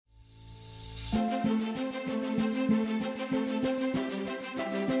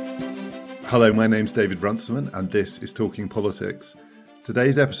Hello, my name's David Runciman, and this is Talking Politics.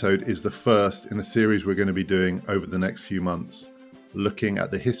 Today's episode is the first in a series we're going to be doing over the next few months, looking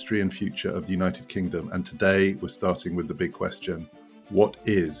at the history and future of the United Kingdom. And today we're starting with the big question: what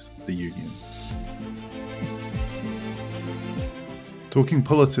is the Union? Talking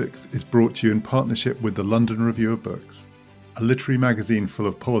Politics is brought to you in partnership with the London Review of Books, a literary magazine full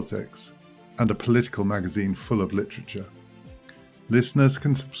of politics and a political magazine full of literature. Listeners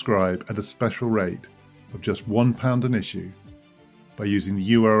can subscribe at a special rate of just £1 an issue by using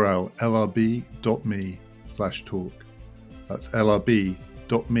the URL lrb.me/talk. That's lrb.me/talk.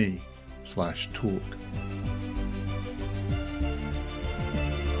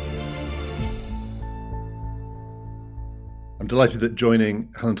 I'm delighted that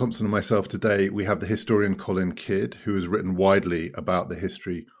joining Helen Thompson and myself today, we have the historian Colin Kidd, who has written widely about the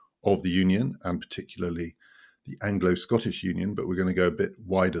history of the Union and particularly the Anglo-Scottish Union, but we're going to go a bit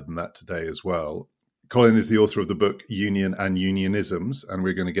wider than that today as well. Colin is the author of the book Union and Unionisms, and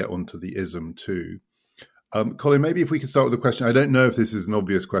we're going to get onto the ism too. Colin, maybe if we could start with a question. I don't know if this is an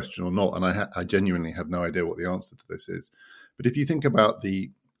obvious question or not, and I genuinely have no idea what the answer to this is. But if you think about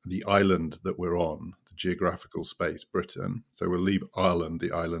the island that we're on, the geographical space, Britain, so we'll leave Ireland,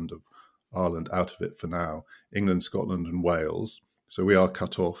 the island of Ireland, out of it for now, England, Scotland and Wales. So we are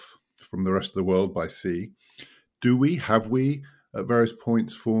cut off from the rest of the world by sea. Have we, at various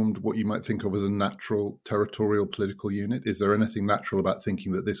points, formed what you might think of as a natural territorial political unit? Is there anything natural about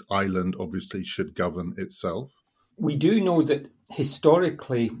thinking that this island obviously should govern itself? We do know that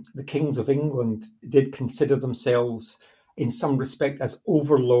historically the kings of England did consider themselves in some respect as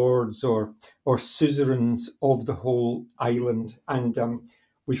overlords or suzerains of the whole island. And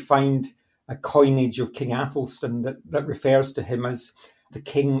we find a coinage of King Athelstan that refers to him as the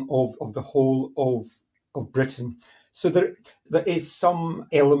king of the whole of Britain. So there is some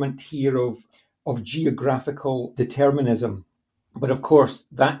element here of geographical determinism. But of course,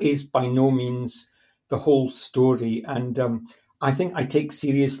 that is by no means the whole story. And I think I take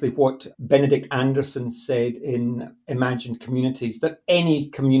seriously what Benedict Anderson said in Imagined Communities, that any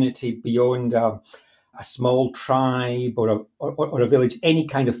community beyond a small tribe or a village, any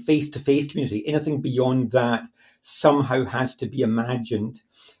kind of face-to-face community, anything beyond that somehow has to be imagined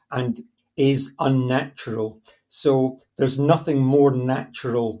and is unnatural. So there's nothing more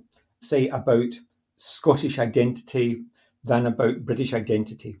natural, say, about Scottish identity than about British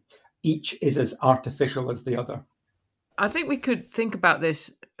identity. Each is as artificial as the other. I think we could think about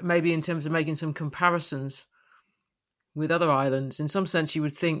this maybe in terms of making some comparisons with other islands. In some sense, you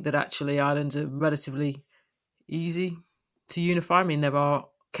would think that actually islands are relatively easy to unify. I mean, there are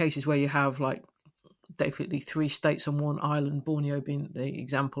cases where you have like definitely 3 states on one island, Borneo being the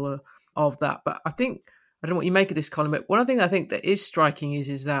example of that. But I don't know what you make of this, Colin, but one thing I think that is striking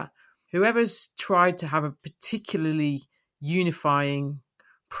is that whoever's tried to have a particularly unifying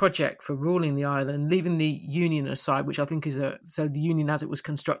project for ruling the island, leaving the Union aside, which I think is so the Union as it was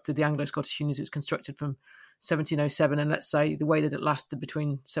constructed, the Anglo-Scottish Union as it was constructed from 1707, and let's say the way that it lasted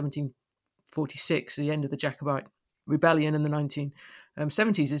between 1746, the end of the Jacobite rebellion, in the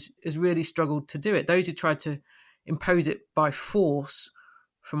 1970s, has really struggled to do it. Those who tried to impose it by force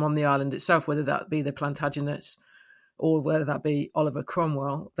from on the island itself, whether that be the Plantagenets or whether that be Oliver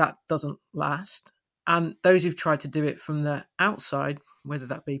Cromwell, that doesn't last. And those who've tried to do it from the outside, whether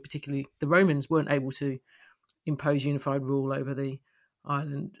that be particularly the Romans, weren't able to impose unified rule over the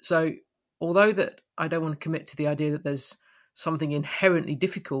island. So although that I don't want to commit to the idea that there's something inherently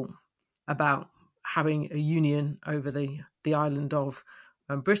difficult about having a union over the island of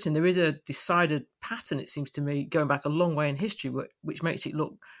Britain, there is a decided pattern, it seems to me, going back a long way in history, which makes it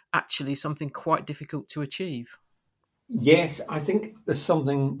look actually something quite difficult to achieve. Yes, I think there's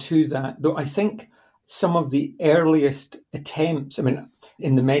something to that, though I think some of the earliest attempts,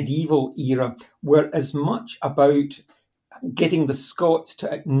 in the medieval era, were as much about getting the Scots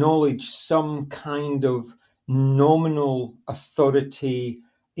to acknowledge some kind of nominal authority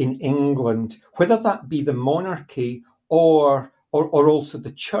in England, whether that be the monarchy or also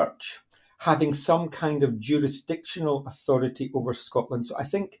the church, having some kind of jurisdictional authority over Scotland. So I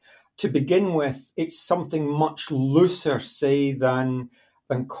think to begin with, it's something much looser, say, than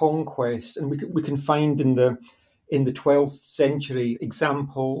conquest. And we can find in the 12th century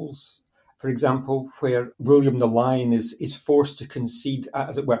examples, for example, where William the Lion is forced to concede,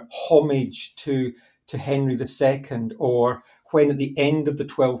 as it were, homage to Henry II, or when at the end of the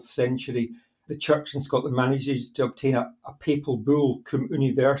 12th century, the church in Scotland manages to obtain a papal bull, Cum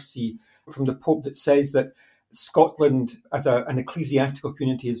Universi, from the Pope that says that Scotland as an ecclesiastical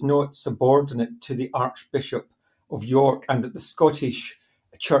community is not subordinate to the Archbishop of York, and that the Scottish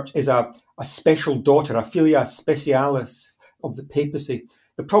Church is a a special daughter, a filia specialis of the papacy.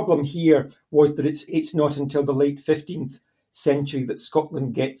 The problem here was that it's not until the late 15th century that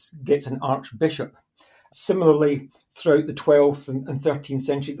Scotland gets an archbishop. Similarly, throughout the 12th and 13th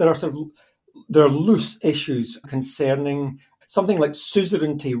century, there are loose issues concerning something like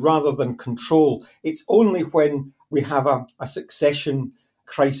suzerainty rather than control. It's only when we have a succession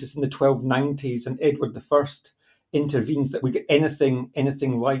crisis in the 1290s and Edward I intervenes that we get anything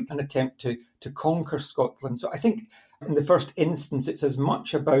like an attempt to conquer Scotland. So I think in the first instance, it's as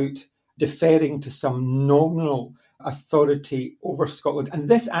much about deferring to some nominal authority over Scotland. And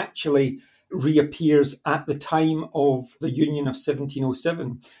this actually reappears at the time of the Union of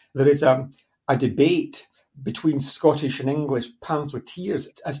 1707. There is a debate between Scottish and English pamphleteers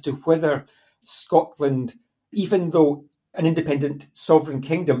as to whether Scotland, even though an independent sovereign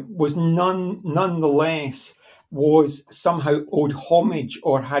kingdom, was nonetheless was somehow owed homage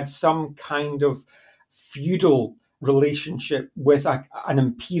or had some kind of feudal relationship with an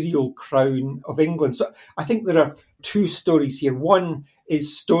imperial crown of England. So I think there are two stories here. One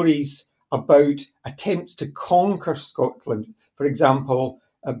is stories about attempts to conquer Scotland, for example,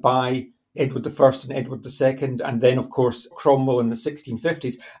 by Edward I and Edward II, and then, of course, Cromwell in the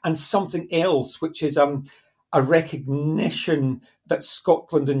 1650s, and something else, which is a recognition that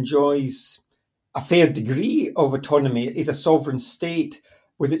Scotland enjoys a fair degree of autonomy, is a sovereign state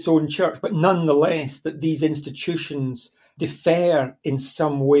with its own church, but nonetheless that these institutions defer in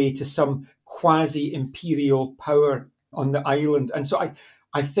some way to some quasi-imperial power on the island. And so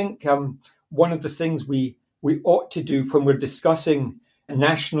I think one of the things we ought to do when we're discussing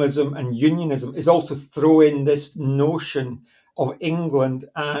nationalism and unionism is also throw in this notion of England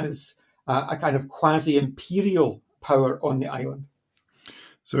as a kind of quasi-imperial power on the island.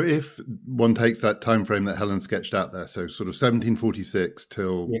 So if one takes that time frame that Helen sketched out there, so sort of 1746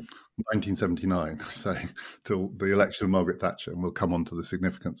 till 1979, so till the election of Margaret Thatcher, and we'll come on to the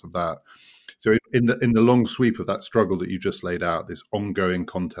significance of that. So in the long sweep of that struggle that you just laid out, this ongoing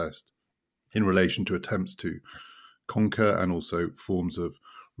contest in relation to attempts to conquer and also forms of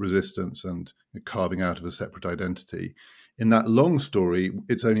resistance and carving out of a separate identity, in that long story,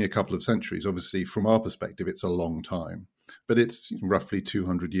 it's only a couple of centuries. Obviously, from our perspective, it's a long time. But it's roughly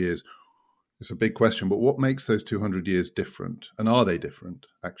 200 years. It's a big question, but what makes those 200 years different? And are they different,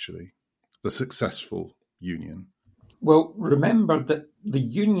 actually? The successful union. Well, remember that the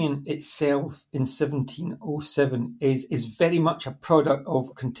union itself in 1707 is very much a product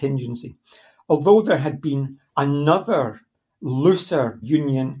of contingency. Although there had been another looser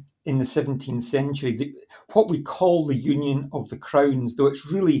union in the 17th century, what we call the Union of the Crowns, though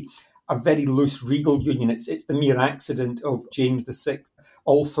it's really a very loose regal union. It's the mere accident of James VI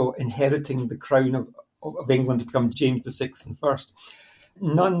also inheriting the crown of England to become James VI and first.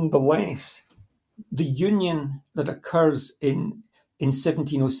 Nonetheless, the union that occurs in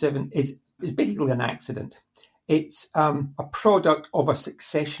 1707 is basically an accident. It's a product of a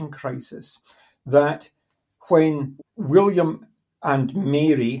succession crisis that when William and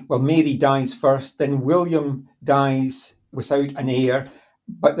Mary dies first, then William dies without an heir,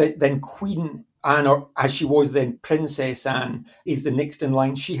 but then Queen Anne, or as she was then Princess Anne, is the next in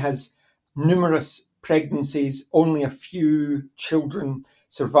line. She has numerous pregnancies, only a few children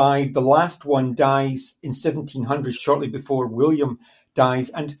survive. The last one dies in 1700, shortly before William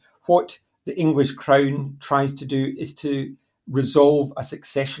dies. And what the English crown tries to do is to resolve a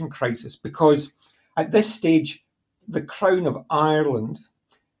succession crisis, because at this stage, the crown of Ireland,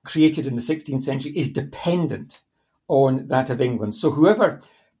 created in the 16th century, is dependent on that of England. So whoever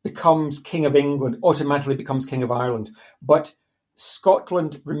becomes King of England automatically becomes King of Ireland. But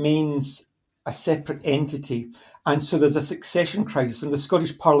Scotland remains a separate entity. And so there's a succession crisis, and the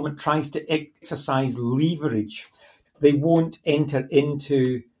Scottish Parliament tries to exercise leverage. They won't enter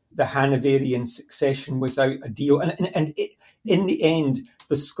into the Hanoverian succession without a deal. And in the end,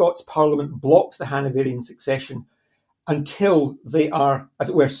 the Scots Parliament blocks the Hanoverian succession until they are, as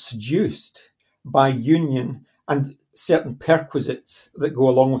it were, seduced by union and certain perquisites that go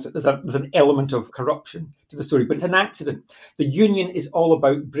along with it. There's an element of corruption to the story, but it's an accident. The union is all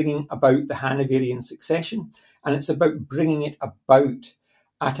about bringing about the Hanoverian succession, and it's about bringing it about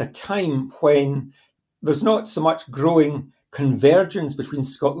at a time when there's not so much growing convergence between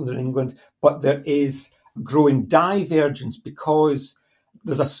Scotland and England, but there is growing divergence, because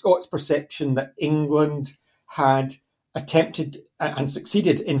there's a Scots perception that England had attempted and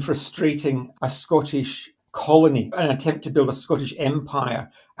succeeded in frustrating a Scottish colony, an attempt to build a Scottish empire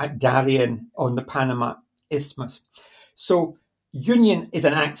at Darien on the Panama Isthmus. So union is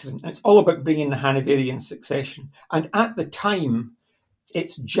an accident, and it's all about bringing the Hanoverian succession. And at the time,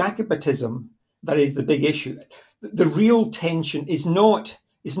 it's Jacobitism that is the big issue. The real tension is not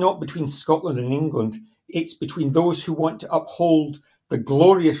between Scotland and England. It's between those who want to uphold the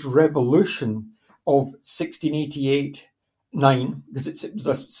glorious revolution of 1688-9, because it was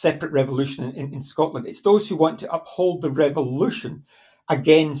a separate revolution in Scotland. It's those who want to uphold the revolution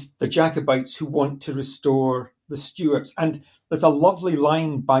against the Jacobites who want to restore the Stuarts. And there's a lovely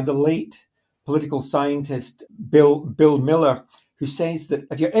line by the late political scientist Bill Miller, who says that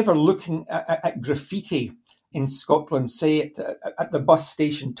if you're ever looking at graffiti in Scotland, say at the bus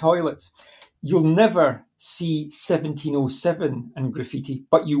station toilets, you'll never see 1707 and graffiti,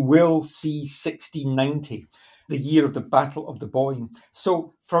 but you will see 1690, the year of the Battle of the Boyne.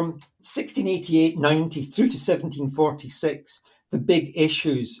 So from 1688-90 through to 1746, the big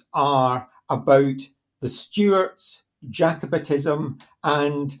issues are about the Stuarts, Jacobitism,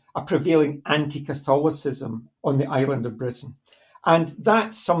 and a prevailing anti-Catholicism on the island of Britain. And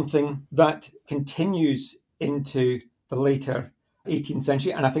that's something that continues into the later 18th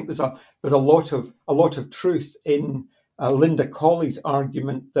century. And I think there's a lot of truth in Linda Colley's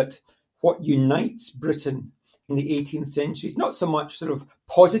argument that what unites Britain in the 18th century is not so much sort of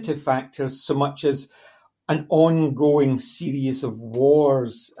positive factors, so much as an ongoing series of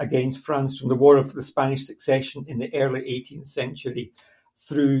wars against France, from the War of the Spanish Succession in the early 18th century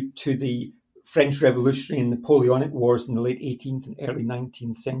through to the French Revolutionary and Napoleonic Wars in the late 18th and early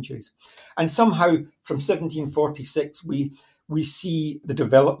 19th centuries. And somehow from 1746, we see the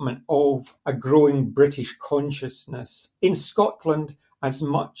development of a growing British consciousness in Scotland as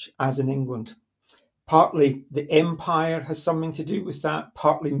much as in England. Partly the empire has something to do with that,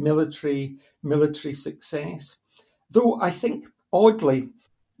 partly military success. Though I think, oddly,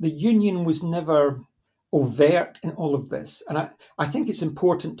 the Union was never overt in all of this. And I think it's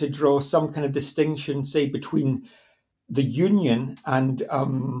important to draw some kind of distinction, say, between the Union and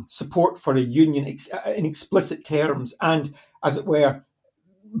support for a Union in explicit terms and, as it were,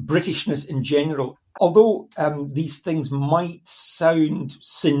 Britishness in general. Although these things might sound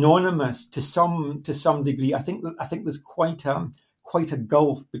synonymous to some degree, I think there's quite a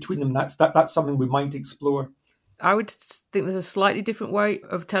gulf between them. That's something we might explore. I would think there's a slightly different way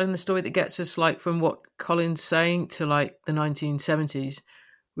of telling the story that gets us like from what Colin's saying to like the 1970s,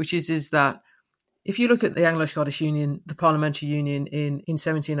 which is that if you look at the Anglo-Scottish Union, the Parliamentary Union in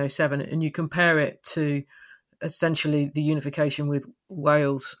 1707, and you compare it to essentially the unification with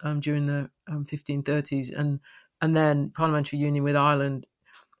Wales during the 1530s, and then Parliamentary Union with Ireland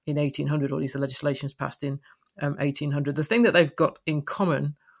in 1800, or at least the legislation was passed in 1800. The thing that they've got in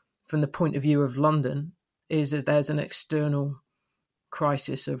common from the point of view of London is that there's an external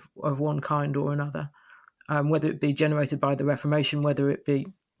crisis of one kind or another, whether it be generated by the Reformation, whether it be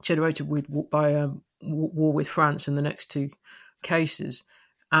generated by war with France in the next two cases.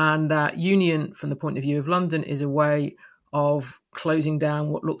 And that union, from the point of view of London, is a way of closing down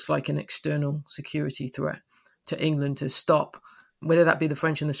what looks like an external security threat to England to stop, whether that be the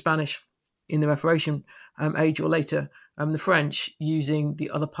French and the Spanish in the Reformation age or later, the French using the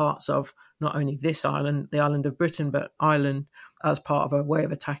other parts of not only this island, the island of Britain, but Ireland as part of a way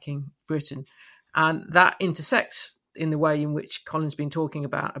of attacking Britain. And that intersects in the way in which Colin's been talking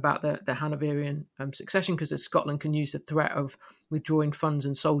about the Hanoverian succession, because Scotland can use the threat of withdrawing funds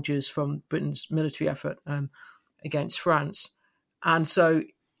and soldiers from Britain's military effort against France. And so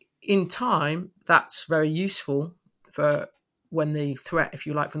in time, that's very useful for when the threat, if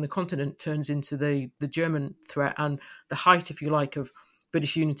you like, from the continent turns into the German threat, and the height, if you like, of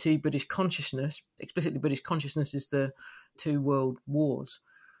British unity, British consciousness, explicitly British consciousness, is the two world wars.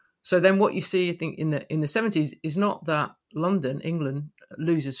 So then what you see, I think, in the 70s is not that London, England,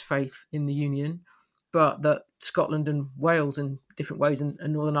 loses faith in the Union, but that Scotland and Wales in different ways, and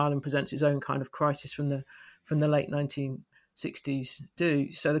Northern Ireland presents its own kind of crisis from the late 1960s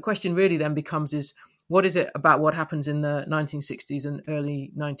do. So the question really then becomes is, what is it about what happens in the 1960s and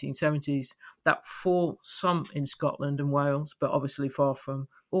early 1970s that for some in Scotland and Wales, but obviously far from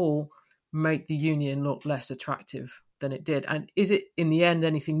all, make the Union look less attractive than it did? And is it in the end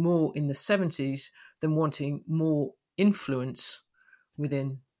anything more in the 70s than wanting more influence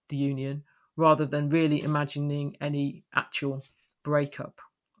within the Union rather than really imagining any actual breakup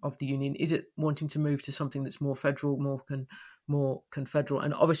of the Union? Is it wanting to move to something that's more federal, more confederal?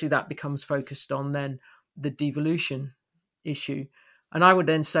 And obviously that becomes focused on then the devolution issue. And I would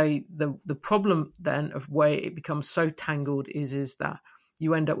then say the problem then of where it becomes so tangled is that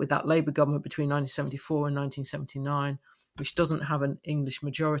you end up with that Labour government between 1974 and 1979, which doesn't have an English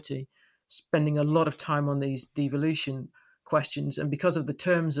majority, spending a lot of time on these devolution questions. And because of the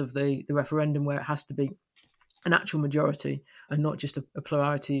terms of the referendum, where it has to be an actual majority and not just a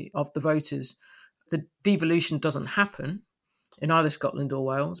plurality of the voters. The devolution doesn't happen in either Scotland or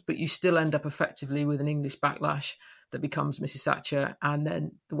Wales, but you still end up effectively with an English backlash that becomes Mrs Thatcher, and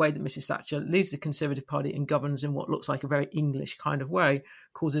then the way that Mrs Thatcher leads the Conservative Party and governs in what looks like a very English kind of way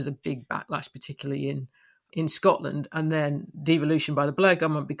causes a big backlash, particularly in Scotland. And then devolution by the Blair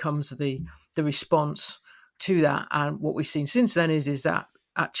government becomes the response to that. And what we've seen since then is that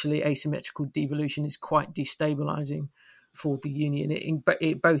actually asymmetrical devolution is quite destabilising for the Union.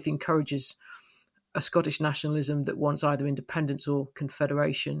 It both encourages a Scottish nationalism that wants either independence or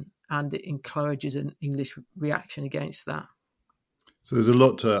confederation, and it encourages an English reaction against that. So there's a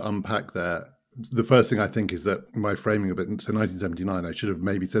lot to unpack there. The first thing I think is that my framing of it, so 1979, I should have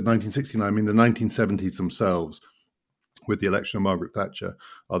maybe said 1969. I mean, the 1970s themselves, with the election of Margaret Thatcher,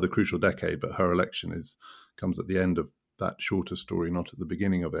 are the crucial decade, but her election comes at the end of that shorter story, not at the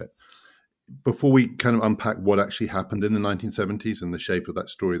beginning of it. Before we kind of unpack what actually happened in the 1970s and the shape of that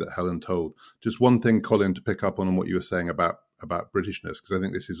story that Helen told, just one thing, Colin, to pick up on what you were saying about Britishness, because I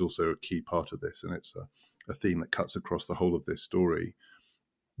think this is also a key part of this, and it's a theme that cuts across the whole of this story.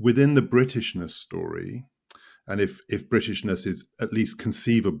 Within the Britishness story, and if Britishness is at least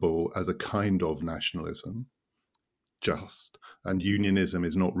conceivable as a kind of nationalism, and unionism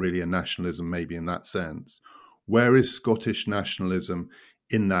is not really a nationalism maybe in that sense, where is Scottish nationalism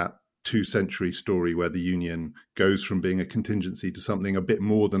in that 2-century story where the Union goes from being a contingency to something a bit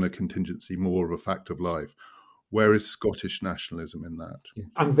more than a contingency, more of a fact of life? Where is Scottish nationalism in that?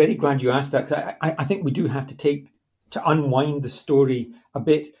 I'm very glad you asked that, because I think we do have to unwind the story a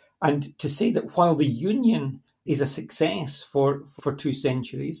bit and to say that while the Union is a success for 2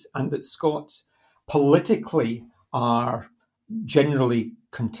 centuries and that Scots politically are generally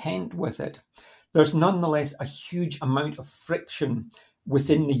content with it, there's nonetheless a huge amount of friction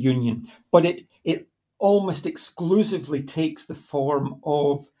within the Union, but it almost exclusively takes the form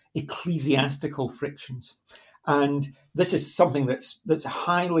of ecclesiastical frictions. And this is something that's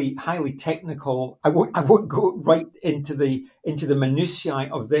highly technical. I won't go right into the minutiae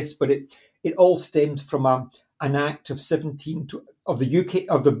of this, but it all stems from an act of the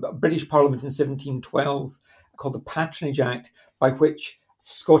British Parliament in 1712 called the Patronage Act, by which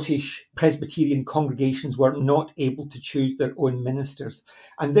Scottish Presbyterian congregations were not able to choose their own ministers.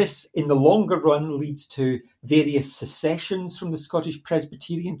 And this, in the longer run, leads to various secessions from the Scottish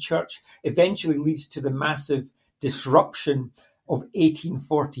Presbyterian Church, eventually leads to the massive disruption of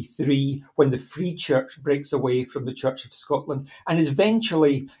 1843, when the Free Church breaks away from the Church of Scotland, and is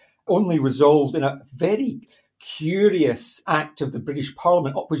eventually only resolved in a very curious act of the British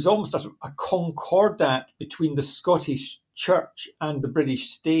Parliament, which is almost a concordat between the Scottish Church and the British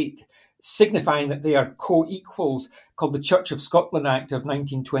state, signifying that they are co-equals, called the Church of Scotland Act of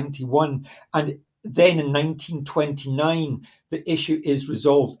 1921. And then in 1929, the issue is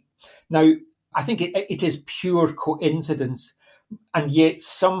resolved. Now, I think it is pure coincidence, and yet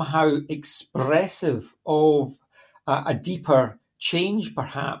somehow expressive of a deeper change,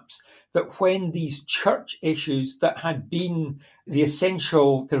 perhaps, that when these church issues that had been the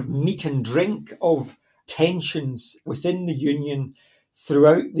essential kind of meat and drink of tensions within the Union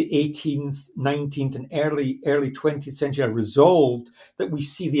throughout the 18th, 19th and early 20th century are resolved, that we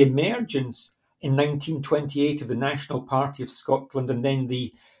see the emergence in 1928 of the National Party of Scotland, and then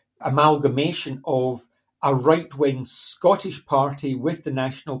the amalgamation of a right-wing Scottish party with the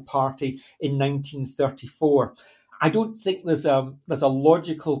National Party in 1934. I don't think there's a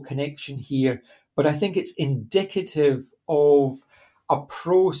logical connection here, but I think it's indicative of a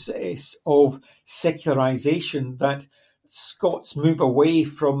process of secularization, that Scots move away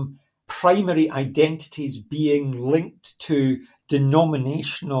from primary identities being linked to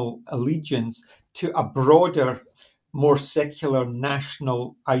denominational allegiance to a broader, more secular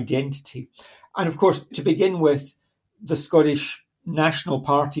national identity. And of course, to begin with, the Scottish National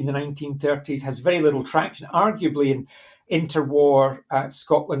Party in the 1930s has very little traction, arguably in interwar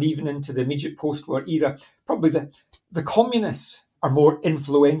Scotland, even into the immediate post-war era. Probably the communists are more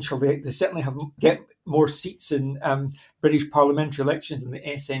influential. They certainly get more seats in British parliamentary elections than the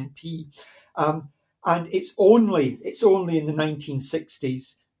SNP. And it's only in the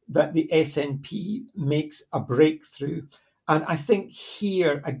 1960s that the SNP makes a breakthrough. And I think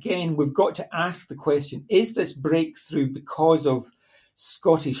here, again, we've got to ask the question, is this breakthrough because of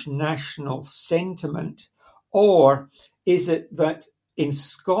Scottish national sentiment, or is it that in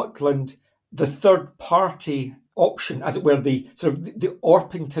Scotland, the third party option, as it were, the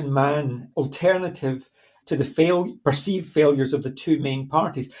Orpington Man alternative to the perceived failures of the two main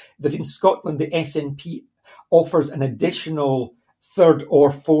parties, that in Scotland, the SNP offers an additional third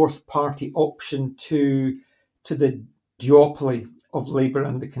or fourth party option to to the duopoly of Labour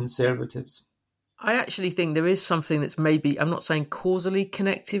and the Conservatives. I actually think there is something that's maybe, I'm not saying causally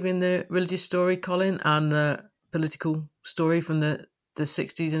connective in the religious story, Colin, and the political story from the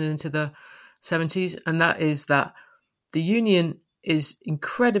 60s and into the 70s, and that is that the Union is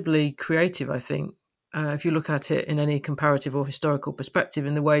incredibly creative, I think, if you look at it in any comparative or historical perspective,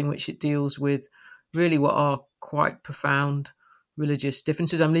 in the way in which it deals with really what are quite profound religious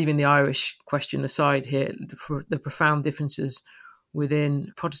differences. I'm leaving the Irish question aside here, the profound differences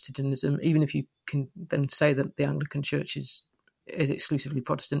within Protestantism, even if you can then say that the Anglican Church is exclusively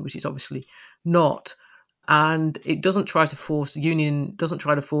Protestant, which is obviously not. And it doesn't try to force, the Union doesn't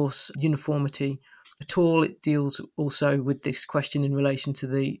try to force uniformity at all. It deals also with this question in relation to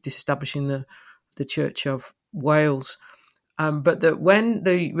the disestablishing the Church of Wales. But that when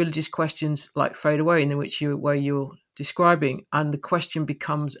the religious questions like fade away, in which where you're describing, and the question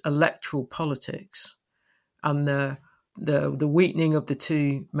becomes electoral politics, and the weakening of the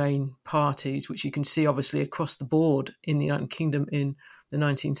two main parties, which you can see obviously across the board in the United Kingdom in the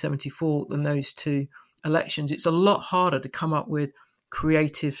 1974 than those two elections, it's a lot harder to come up with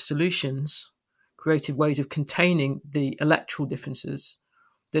creative solutions, creative ways of containing the electoral differences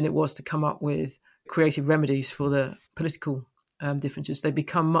than it was to come up with creative remedies for the political differences. They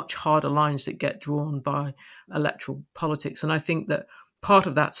become much harder lines that get drawn by electoral politics. And I think that part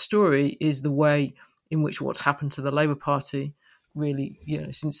of that story is the way in which what's happened to the Labour Party really,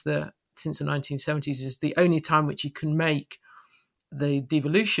 since the 1970s is the only time which you can make the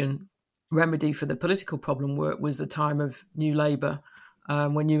devolution remedy for the political problem work was the time of New Labour,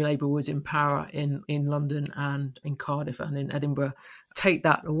 when New Labour was in power in London and in Cardiff and in Edinburgh. Take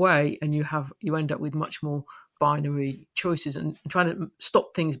that away and you end up with much more binary choices, and trying to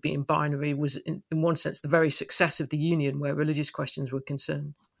stop things being binary was in one sense the very success of the Union where religious questions were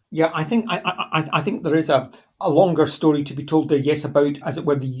concerned. Yeah, I think there is a longer story to be told there, yes, about, as it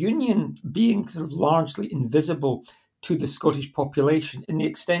were, the Union being sort of largely invisible to the Scottish population, in the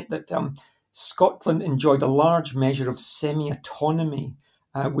extent that Scotland enjoyed a large measure of semi-autonomy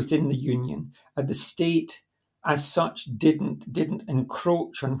within the Union. The state, as such, didn't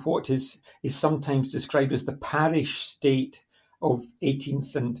encroach on what is sometimes described as the parish state of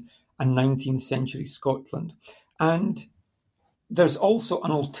 18th and 19th century Scotland. And there's also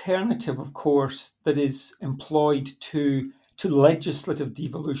an alternative, of course, that is employed to legislative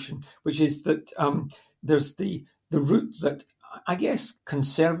devolution, which is that there's the route that I guess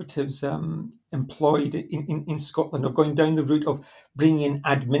Conservatives employed in Scotland of going down the route of bringing in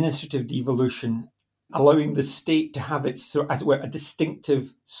administrative devolution, allowing the state to have its, as it were, a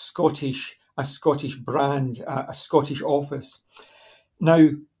distinctive Scottish brand, a Scottish office. Now,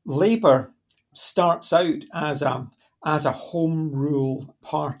 Labour starts out as a home rule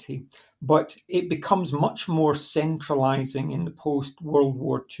party, but it becomes much more centralising in the post-World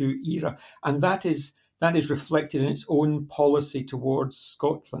War II era, and that is reflected in its own policy towards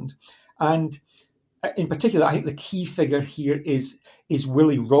Scotland. And in particular, I think the key figure here is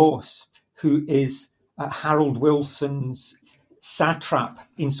Willie Ross, who is Harold Wilson's satrap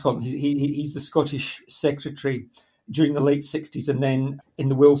in Scotland. He's the Scottish secretary during the late 60s and then in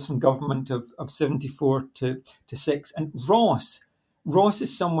the Wilson government of 74 to 6. And Ross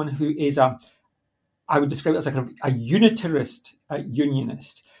is someone who is I would describe it as a unitarist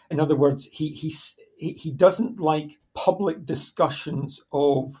unionist. In other words, he doesn't like public discussions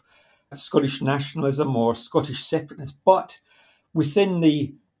of Scottish nationalism or Scottish separateness, but within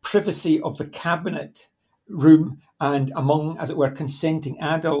the privacy of the cabinet room and among, as it were, consenting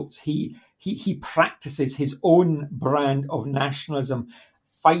adults, he practices his own brand of nationalism,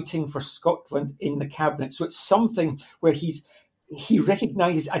 fighting for Scotland in the cabinet. So it's something where he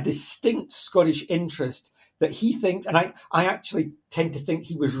recognises a distinct Scottish interest that he thinks, and I actually tend to think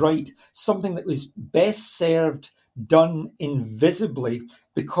he was right, something that was best served done invisibly,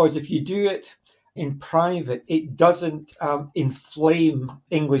 because if you do it in private, it doesn't inflame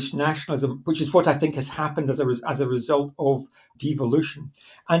English nationalism, which is what I think has happened as a result of devolution.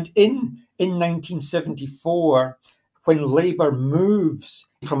 And in 1974, when Labour moves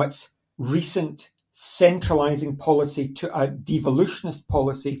from its recent centralising policy to a devolutionist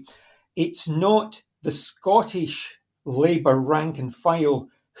policy, it's not the Scottish Labour rank and file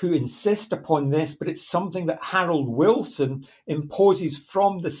who insist upon this, but it's something that Harold Wilson imposes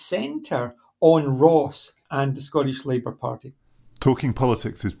from the centre on Ross and the Scottish Labour Party. Talking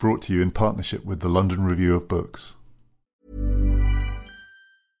Politics is brought to you in partnership with the London Review of Books.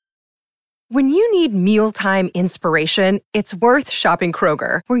 When you need mealtime inspiration, it's worth shopping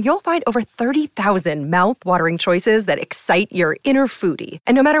Kroger, where you'll find over 30,000 mouth-watering choices that excite your inner foodie.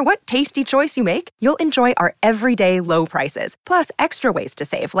 And no matter what tasty choice you make, you'll enjoy our everyday low prices, plus extra ways to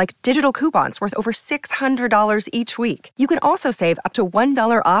save, like digital coupons worth over $600 each week. You can also save up to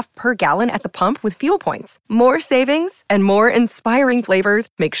 $1 off per gallon at the pump with fuel points. More savings and more inspiring flavors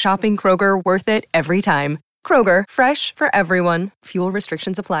make shopping Kroger worth it every time. Kroger, fresh for everyone. Fuel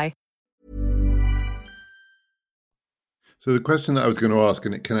restrictions apply. So the question that I was going to ask,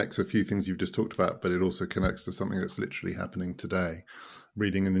 and it connects a few things you've just talked about, but it also connects to something that's literally happening today.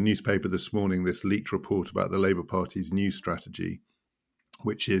 Reading in the newspaper this morning this leaked report about the Labour Party's new strategy,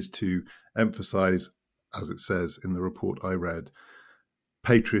 which is to emphasise, as it says in the report I read,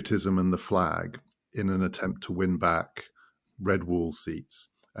 patriotism and the flag in an attempt to win back red wall seats.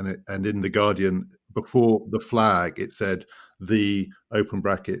 And in The Guardian, before the flag, it said the, open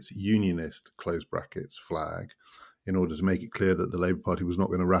brackets, unionist, close brackets, flag, in order to make it clear that the Labour Party was not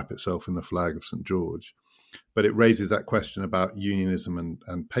going to wrap itself in the flag of St. George. But it raises that question about unionism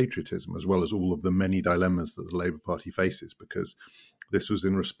and patriotism, as well as all of the many dilemmas that the Labour Party faces, because this was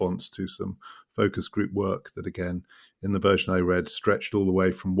in response to some focus group work that, again, in the version I read, stretched all the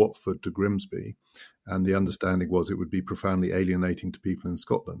way from Watford to Grimsby. And the understanding was it would be profoundly alienating to people in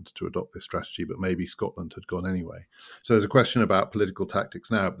Scotland to adopt this strategy, but maybe Scotland had gone anyway. So there's a question about political tactics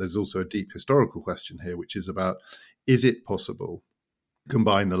now, but there's also a deep historical question here, which is about, is it possible to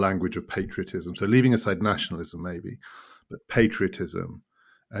combine the language of patriotism, so leaving aside nationalism maybe, but patriotism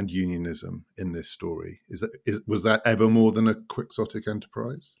and unionism in this story? Was that ever more than a quixotic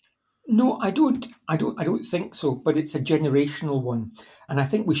enterprise? No, I don't think so, but it's a generational one. And I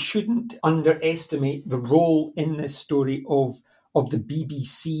think we shouldn't underestimate the role in this story of the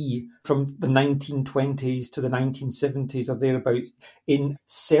BBC from the 1920s to the 1970s or thereabouts in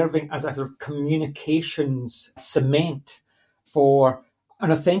serving as a sort of communications cement for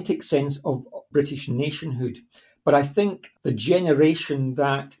an authentic sense of British nationhood. But I think the generation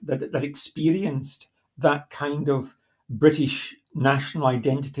that experienced that kind of British national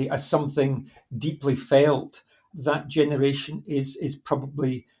identity as something deeply felt, that generation is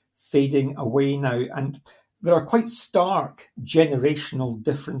probably fading away now. And there are quite stark generational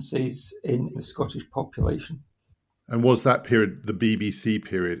differences in the Scottish population. And was that period, the BBC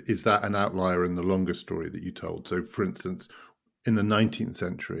period, is that an outlier in the longer story that you told? So, for instance, in the 19th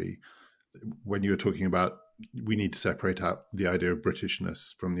century, when you were talking about we need to separate out the idea of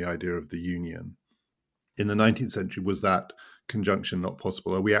Britishness from the idea of the Union, in the 19th century, was that conjunction not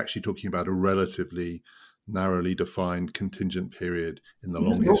possible? Are we actually talking about a relatively narrowly defined contingent period in the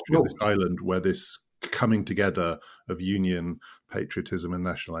long history of this island where this coming together of union, patriotism and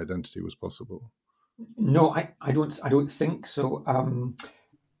national identity was possible? No, I don't think so.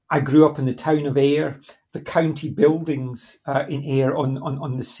 I grew up in the town of Ayr. The county buildings in Ayr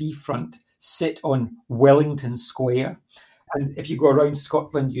on the seafront sit on Wellington Square. And if you go around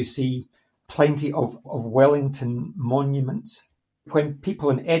Scotland, you see plenty of Wellington monuments. When people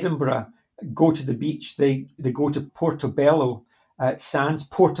in Edinburgh go to the beach, they go to Portobello Sands.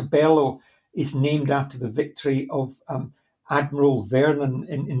 Portobello is named after the victory of Admiral Vernon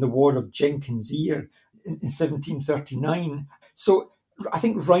in the War of Jenkins' Ear in 1739. So I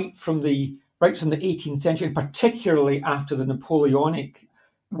think right from the 18th century, and particularly after the Napoleonic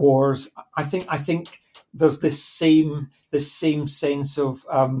Wars, I think there's this same sense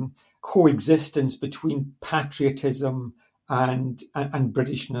of coexistence between patriotism and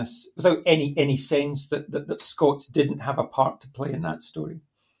Britishness, without any sense that Scots didn't have a part to play in that story.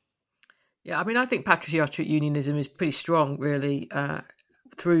 Yeah, I mean, I think patriotic unionism is pretty strong, really,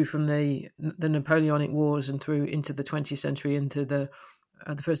 through from the Napoleonic Wars and through into the 20th century, into the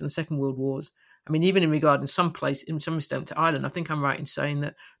First and the Second World Wars. I mean, even in regard in some extent to Ireland, I think I'm right in saying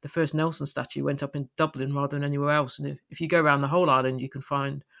that the first Nelson statue went up in Dublin rather than anywhere else. And if you go around the whole island, you can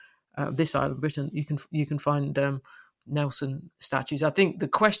find this island, Britain, you can find Nelson statues. I think the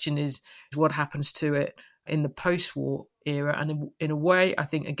question is what happens to it in the post-war era. And in a way, I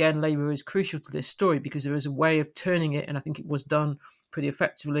think, again, Labour is crucial to this story because there is a way of turning it, and I think it was done pretty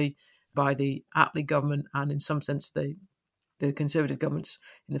effectively by the Attlee government and in some sense the Conservative governments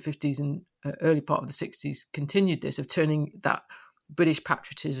in the 50s and early part of the 60s continued this, of turning that British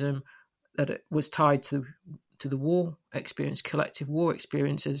patriotism that it was tied to the war experience, collective war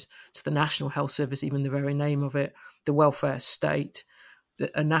experiences, to the National Health Service, even the very name of it, the welfare state,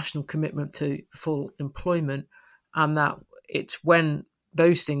 a national commitment to full employment, and that it's when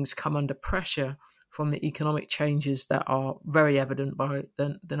those things come under pressure from the economic changes that are very evident by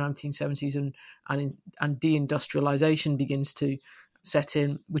the 1970s and deindustrialization begins to set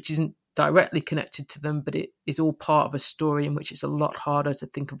in, which isn't directly connected to them, but it is all part of a story in which it's a lot harder to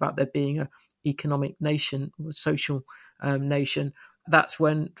think about there being an economic nation or a social nation. That's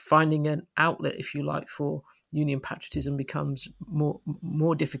when finding an outlet, if you like, for Union patriotism becomes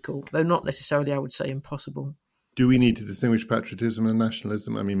more difficult, though not necessarily, I would say, impossible. Do we need to distinguish patriotism and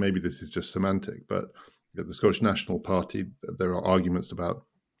nationalism? I mean, maybe this is just semantic, but at the Scottish National Party, there are arguments about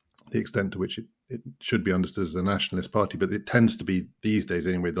the extent to which it should be understood as a nationalist party, but it tends to be, these days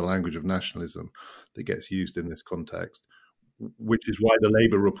anyway, the language of nationalism that gets used in this context, which is why the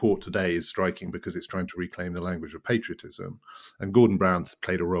Labour report today is striking, because it's trying to reclaim the language of patriotism. And Gordon Brown's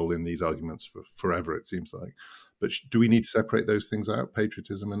played a role in these arguments for forever, it seems like. But do we need to separate those things out,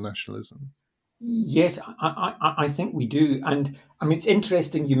 patriotism and nationalism? Yes, I think we do. And I mean, it's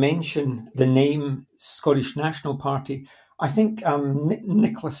interesting you mention the name Scottish National Party. I think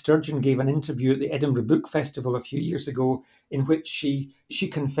Nicola Sturgeon gave an interview at the Edinburgh Book Festival a few years ago in which she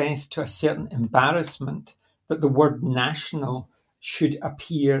confessed to a certain embarrassment that the word national should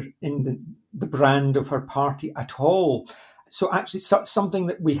appear in the brand of her party at all. So actually something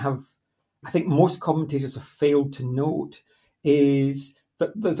that we have, I think most commentators have failed to note, is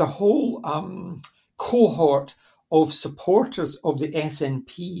that there's a whole cohort of supporters of the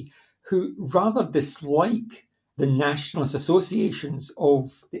SNP who rather dislike the nationalist associations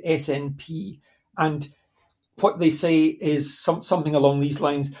of the SNP, and what they say is something along these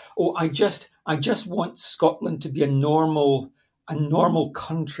lines: "Oh, I just want Scotland to be a normal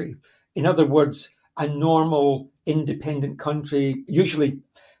country." In other words, a normal independent country, usually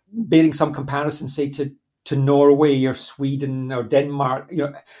bearing some comparison, say to Norway or Sweden or Denmark,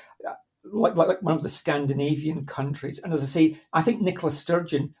 like one of the Scandinavian countries. And as I say, I think Nicola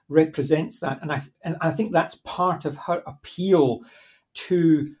Sturgeon represents that, and I think that's part of her appeal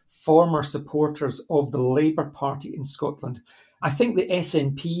to former supporters of the Labour Party in Scotland. I think the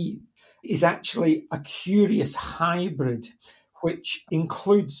SNP is actually a curious hybrid, which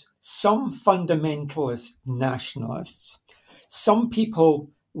includes some fundamentalist nationalists, some people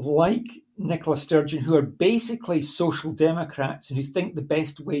like Nicola Sturgeon who are basically social democrats and who think the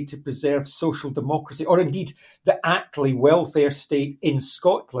best way to preserve social democracy, or indeed the Attlee welfare state in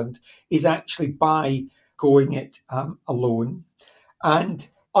Scotland, is actually by going it alone. And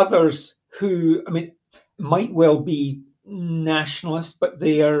others who, I mean, might well be nationalist, but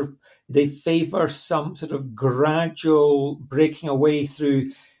they favour some sort of gradual breaking away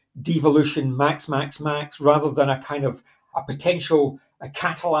through devolution, max, rather than a kind of a potential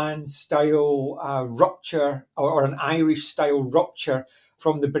Catalan-style rupture or an Irish-style rupture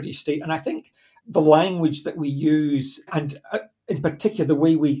from the British state. And I think the language that we use, and in particular the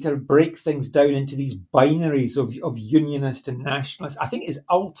way we kind of break things down into these binaries of unionist and nationalist, I think is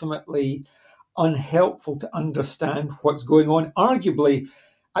ultimately unhelpful to understand what's going on. Arguably,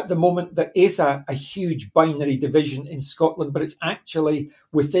 at the moment, there is a huge binary division in Scotland, but it's actually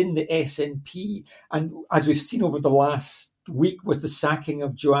within the SNP. And as we've seen over the last week with the sacking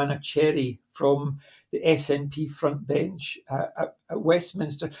of Joanna Cherry from the SNP front bench at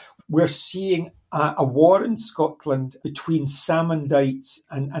Westminster, we're seeing a war in Scotland between Salmondites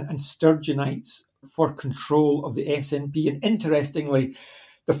and Sturgeonites for control of the SNP. And interestingly,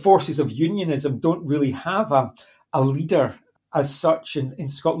 the forces of unionism don't really have a leader as such in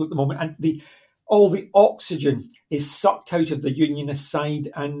Scotland at the moment. And all the oxygen is sucked out of the unionist side,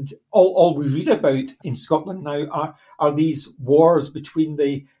 and all we read about in Scotland now are these wars between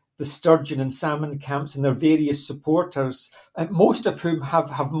the Sturgeon and Salmon camps and their various supporters, most of whom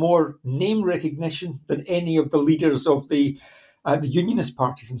have more name recognition than any of the leaders of the unionist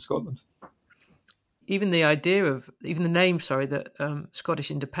parties in Scotland. Even the idea of, even the name, that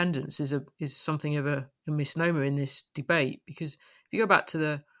Scottish independence is something of a misnomer in this debate, because if you go back to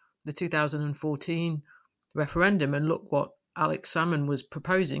the 2014 referendum and look what Alex Salmond was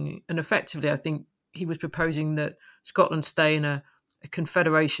proposing, and effectively I think he was proposing that Scotland stay in a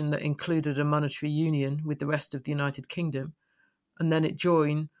confederation that included a monetary union with the rest of the United Kingdom, and then it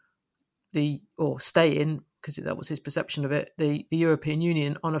join or stay in, because that was his perception of it, the European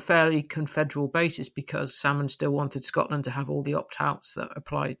Union on a fairly confederal basis, because Salmond still wanted Scotland to have all the opt-outs that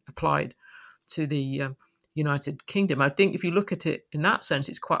applied to the United Kingdom. I think if you look at it in that sense,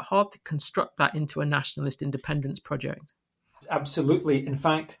 it's quite hard to construct that into a nationalist independence project. Absolutely. In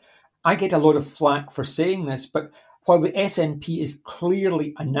fact, I get a lot of flack for saying this, but while the SNP is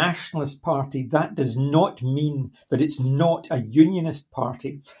clearly a nationalist party, that does not mean that it's not a unionist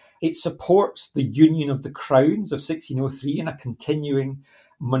party. It supports the Union of the Crowns of 1603 and a continuing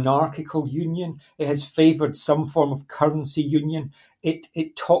monarchical union. It has favoured some form of currency union.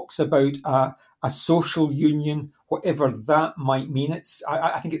 It talks about a social union whatever that might mean.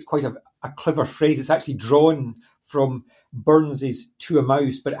 I think it's quite a clever phrase. It's actually drawn from Burns's To a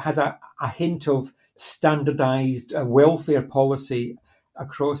Mouse, but it has a hint of standardised welfare policy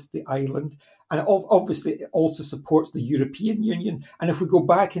across the island. And obviously it also supports the European Union. And if we go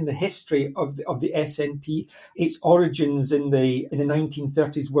back in the history of the SNP, its origins in the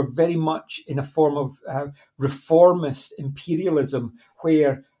 1930s were very much in a form of reformist imperialism,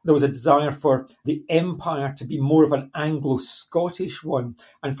 where there was a desire for the empire to be more of an Anglo-Scottish one,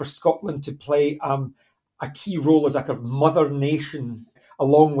 and for Scotland to play a key role as a kind of mother nation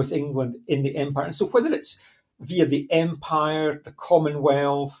along with England in the empire. And so whether it's via the empire, the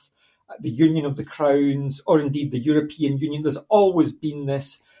Commonwealth, the Union of the Crowns, or indeed the European Union, there's always been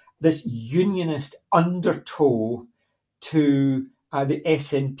this unionist undertow to the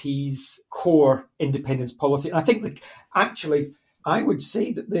SNP's core independence policy. And I think actually, I would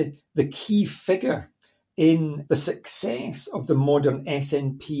say that the key figure in the success of the modern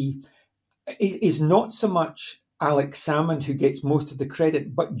SNP is not so much Alex Salmond, who gets most of the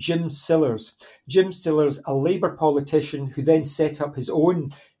credit, but Jim Sillars. Jim Sillars, a Labour politician who then set up his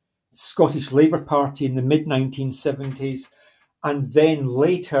own Scottish Labour Party in the mid-1970s, and then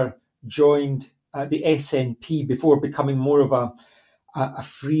later joined the SNP before becoming more of a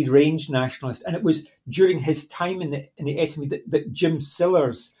free-range nationalist. And it was during his time in the SNP that Jim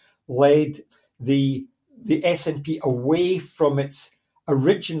Sillars led the SNP away from its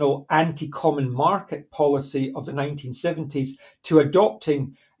original anti-common market policy of the 1970s to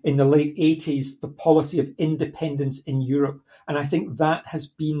adopting in the late 80s the policy of independence in Europe. And I think that has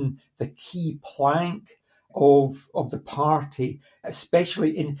been the key plank of the party,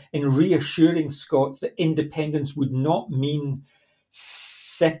 especially in reassuring Scots that independence would not mean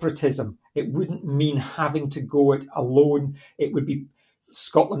separatism. It wouldn't mean having to go it alone.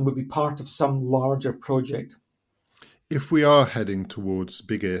 Scotland would be part of some larger project. If we are heading towards,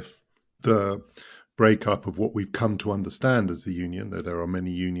 big if, the breakup of what we've come to understand as the Union, though there are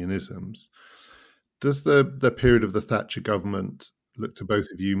many unionisms, does the period of the Thatcher government look to both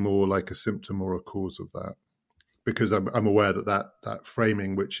of you more like a symptom or a cause of that? Because I'm aware that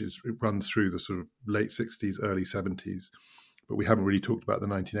framing, it runs through the sort of late 60s, early 70s, but we haven't really talked about the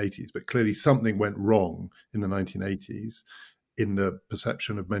 1980s. But clearly something went wrong in the 1980s in the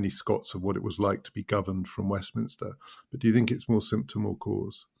perception of many Scots of what it was like to be governed from Westminster. But do you think it's more symptom or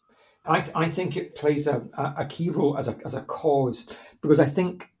cause? I think it plays a key role as a cause, because I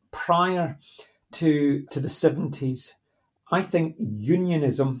think prior to the 70s, I think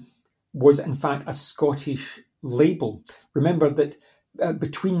unionism was in fact a Scottish label. Remember that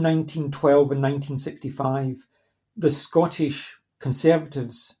between 1912 and 1965, the Scottish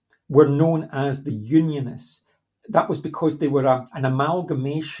Conservatives were known as the Unionists. That was because they were an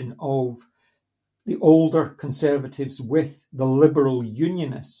amalgamation of the older Conservatives with the liberal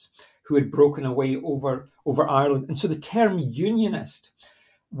Unionists who had broken away over Ireland. And so the term unionist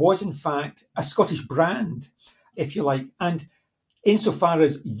was in fact a Scottish brand, if you like. And insofar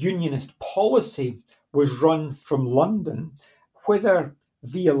as unionist policy was run from London, whether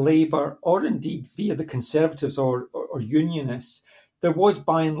via Labour or indeed via the Conservatives or Unionists, there was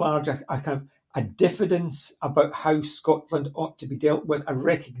by and large a kind of a diffidence about how Scotland ought to be dealt with, a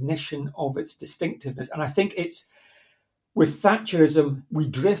recognition of its distinctiveness. And I think it's with Thatcherism, we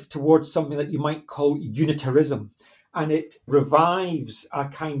drift towards something that you might call unitarism. And it revives a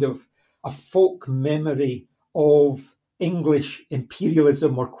kind of a folk memory of English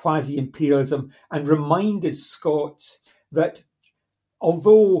imperialism or quasi-imperialism, and reminded Scots that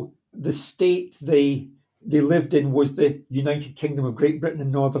although the state they lived in was the United Kingdom of Great Britain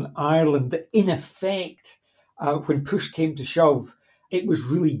and Northern Ireland, that in effect, when push came to shove, it was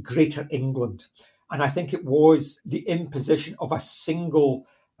really Greater England. And I think it was the imposition of a single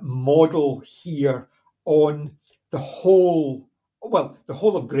model here on the whole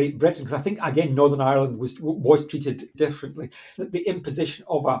of Great Britain, because I think, again, Northern Ireland was treated differently. The imposition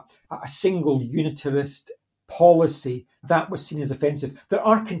of a single unitarist policy, that was seen as offensive. There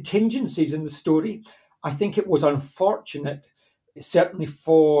are contingencies in the story. I think it was unfortunate, certainly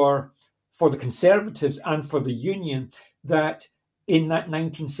for the Conservatives and for the Union, that in that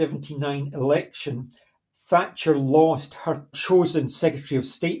 1979 election, Thatcher lost her chosen Secretary of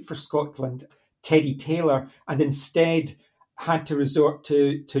State for Scotland, Teddy Taylor, and instead had to resort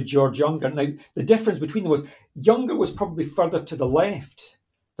to George Younger. Now, the difference between them was Younger was probably further to the left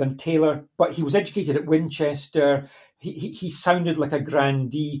than Taylor, but he was educated at Winchester. He sounded like a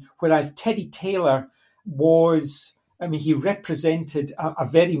grandee, whereas Teddy Taylor he represented a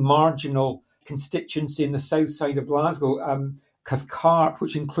very marginal constituency in the south side of Glasgow. Cathcart,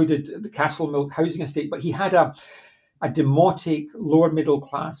 which included the Castlemilk housing estate, but he had a demotic, lower middle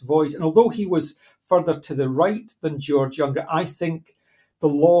class voice. And although he was further to the right than George Younger, I think the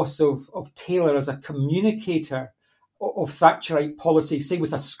loss of Taylor as a communicator of Thatcherite policy, say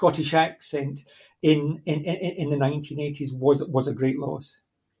with a Scottish accent, in the 1980s was a great loss.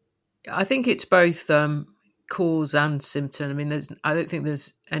 I think it's both cause and symptom. I mean, I don't think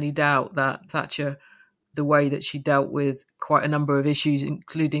there's any doubt that Thatcher, the way that she dealt with quite a number of issues,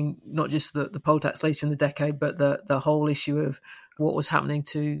 including not just the poll tax later in the decade, but the whole issue of what was happening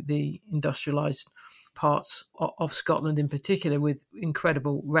to the industrialised parts of Scotland in particular, with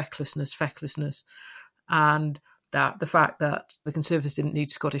incredible recklessness, fecklessness, and that the fact that the Conservatives didn't need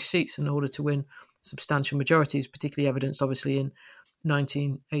Scottish seats in order to win substantial majorities, particularly evidenced obviously in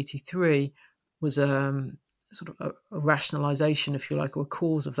 1983, was sort of a rationalisation, if you like, or a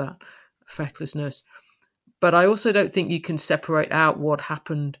cause of that fecklessness. But I also don't think you can separate out what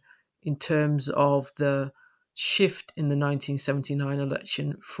happened in terms of the shift in the 1979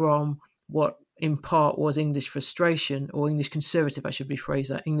 election from what in part was English frustration, or English conservative, I should rephrase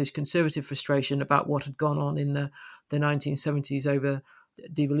that, English conservative frustration about what had gone on in the 1970s over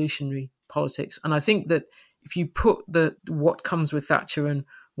devolutionary politics. And I think that if you put what comes with Thatcher and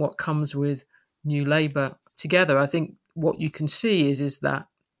what comes with New Labour together, I think what you can see is that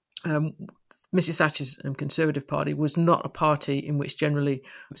Mrs Thatcher's Conservative Party was not a party in which generally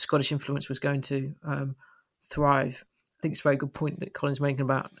Scottish influence was going to thrive. I think it's a very good point that Colin's making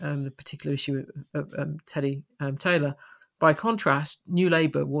about the particular issue of Teddy Taylor. By contrast, New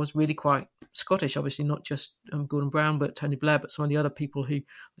Labour was really quite Scottish, obviously not just Gordon Brown, but Tony Blair, but some of the other people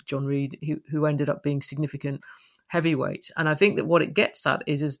John Reid, who ended up being significant heavyweights. And I think that what it gets at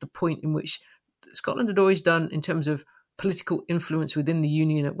is the point in which Scotland had always done, in terms of political influence within the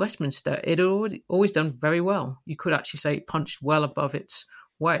Union at Westminster, it had always done very well. You could actually say it punched well above its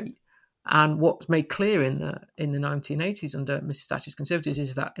weight. And what's made clear in the 1980s under Mrs Thatcher's Conservatives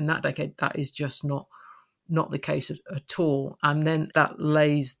is that in that decade, that is just not the case at all. And then that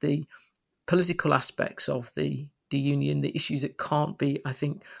lays the political aspects of the Union, the issues that can't be, I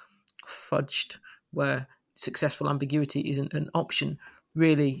think, fudged, where successful ambiguity isn't an option,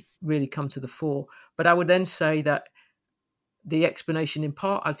 really come to the fore. But I would then say that the explanation in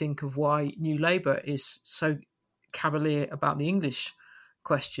part, I think, of why New Labour is so cavalier about the English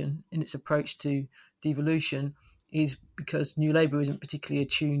question in its approach to devolution is because New Labour isn't particularly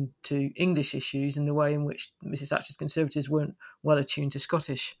attuned to English issues in the way in which Mrs Thatcher's Conservatives weren't well attuned to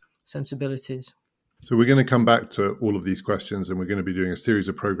Scottish sensibilities. So we're going to come back to all of these questions, and we're going to be doing a series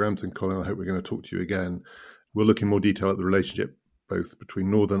of programmes, and Colin, I hope we're going to talk to you again. We'll look in more detail at the relationship both between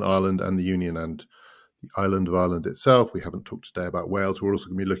Northern Ireland and the Union and the island of Ireland itself. We haven't talked today about Wales. We're also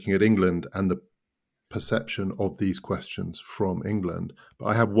going to be looking at England and the perception of these questions from England. But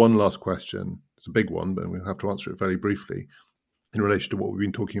I have one last question. It's a big one, but we'll have to answer it very briefly in relation to what we've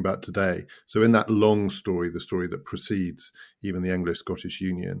been talking about today. So in that long story, the story that precedes even the Anglo-Scottish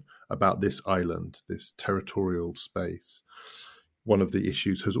Union, about this island, this territorial space, one of the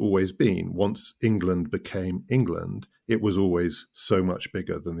issues has always been, once England became England, it was always so much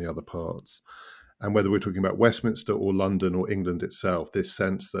bigger than the other parts. And whether we're talking about Westminster or London or England itself, this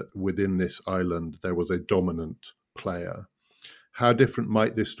sense that within this island there was a dominant player. How different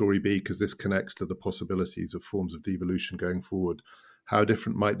might this story be, because this connects to the possibilities of forms of devolution going forward? How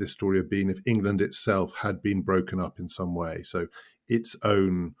different might this story have been if England itself had been broken up in some way? So its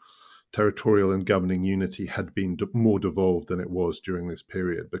own territorial and governing unity had been more devolved than it was during this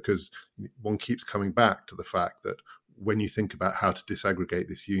period, because one keeps coming back to the fact that when you think about how to disaggregate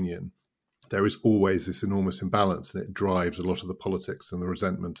this union, there is always this enormous imbalance, and it drives a lot of the politics and the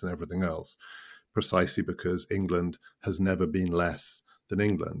resentment and everything else, precisely because England has never been less than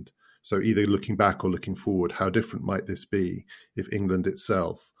England. So either looking back or looking forward, how different might this be if England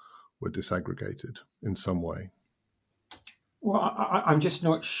itself were disaggregated in some way? Well, I'm just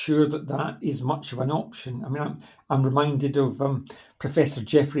not sure that is much of an option. I mean, I'm reminded of Professor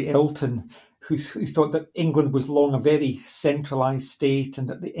Geoffrey Elton, who thought that England was long a very centralised state, and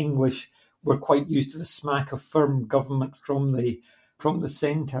that the English were quite used to the smack of firm government from the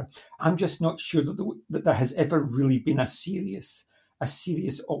centre. I'm just not sure that there has ever really been a serious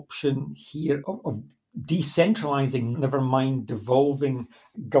option here of decentralising, never mind devolving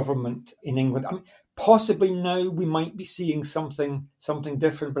government in England. I mean, possibly now we might be seeing something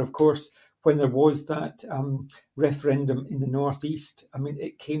different, but of course, when there was that referendum in the northeast, I mean,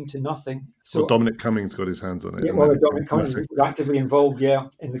 it came to nothing. So well, Dominic Cummings got his hands on it. Yeah, well, Dominic Cummings was actively involved,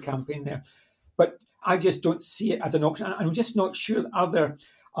 in the campaign there. But I just don't see it as an option. I'm just not sure are there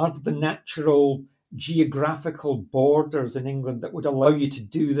the natural geographical borders in England that would allow you to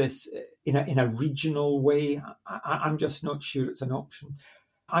do this in a regional way. I'm just not sure it's an option.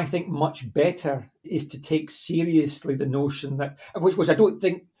 I think much better is to take seriously the notion that, which I don't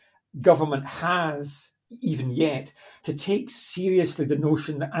think government has even yet, to take seriously the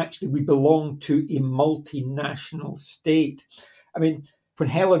notion that actually we belong to a multinational state. I mean, when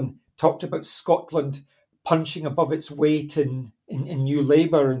Helen talked about Scotland punching above its weight in New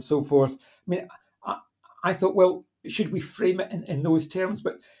Labour and so forth, I mean, I thought, well, should we frame it in those terms?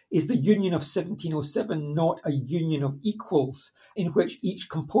 But is the Union of 1707 not a union of equals in which each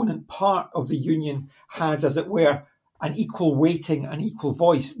component part of the Union has, as it were, an equal weighting, an equal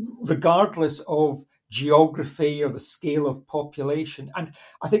voice, regardless of geography or the scale of population? And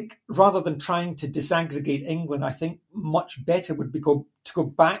I think rather than trying to disaggregate England, I think much better would be to go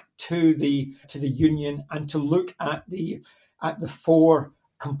back to the Union and to look at the four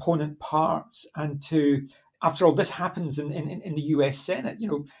component parts, and to, after all, this happens in the US Senate. You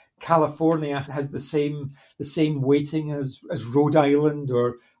know, California has the same weighting as Rhode Island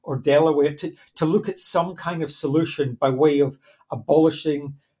or Delaware, to look at some kind of solution by way of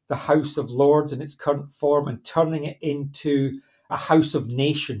abolishing the House of Lords in its current form and turning it into a House of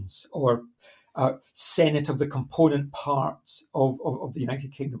Nations, or Senate of the component parts of the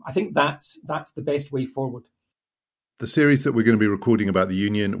United Kingdom. I think that's the best way forward. The series that we're going to be recording about the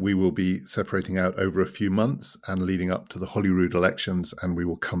Union, we will be separating out over a few months and leading up to the Holyrood elections, and we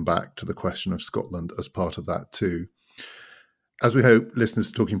will come back to the question of Scotland as part of that too. As we hope listeners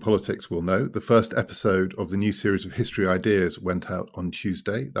to Talking Politics will know, the first episode of the new series of History Ideas went out on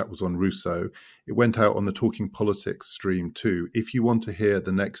Tuesday. That was on Rousseau. It went out on the Talking Politics stream too. If you want to hear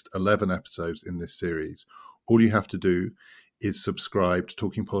the next 11 episodes in this series, all you have to do is subscribe to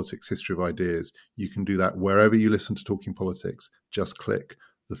Talking Politics History of Ideas. You can do that wherever you listen to Talking Politics. Just click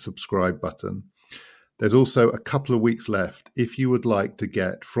the subscribe button. There's also a couple of weeks left if you would like to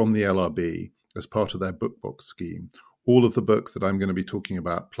get from the LRB, as part of their book box scheme, all of the books that I'm going to be talking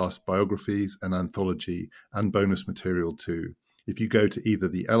about, plus biographies, an anthology, and bonus material too. If you go to either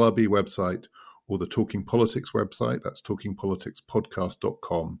the LRB website or the Talking Politics website, that's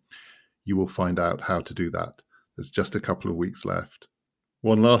talkingpoliticspodcast.com, you will find out how to do that. There's just a couple of weeks left.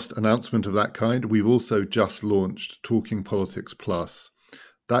 One last announcement of that kind, we've also just launched Talking Politics Plus.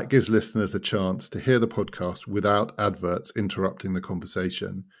 That gives listeners a chance to hear the podcast without adverts interrupting the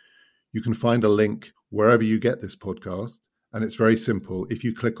conversation. You can find a link wherever you get this podcast, and it's very simple. If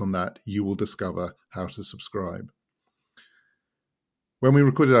you click on that, you will discover how to subscribe. When we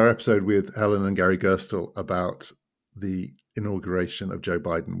recorded our episode with Helen and Gary Gerstle about the inauguration of Joe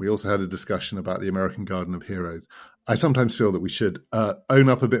Biden, we also had a discussion about the American Garden of Heroes. I sometimes feel that we should own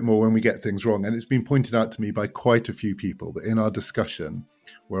up a bit more when we get things wrong, and it's been pointed out to me by quite a few people that in our discussion,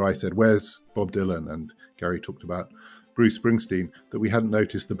 where I said, where's Bob Dylan? And Gary talked about Bruce Springsteen, that we hadn't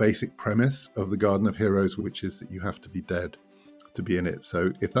noticed the basic premise of the Garden of Heroes, which is that you have to be dead to be in it.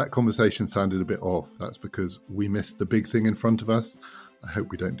 So if that conversation sounded a bit off, that's because we missed the big thing in front of us. I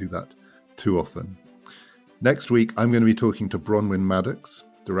hope we don't do that too often. Next week, I'm going to be talking to Bronwyn Maddox,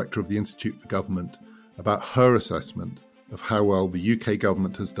 Director of the Institute for Government, about her assessment of how well the UK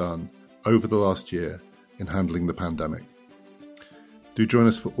government has done over the last year in handling the pandemic. Do join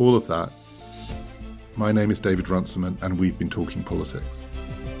us for all of that. My name is David Runciman, and we've been Talking Politics.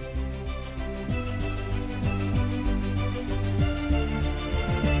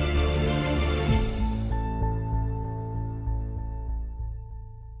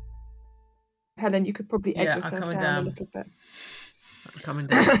 Helen, you could probably edge yourself down a little bit. I'm coming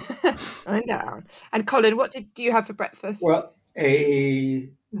down. I'm down. And Colin, what do you have for breakfast? Well, a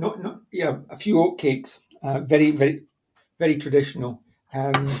few oatcakes. Very, very, very traditional.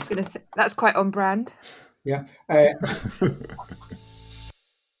 I was going to say that's quite on brand. Yeah.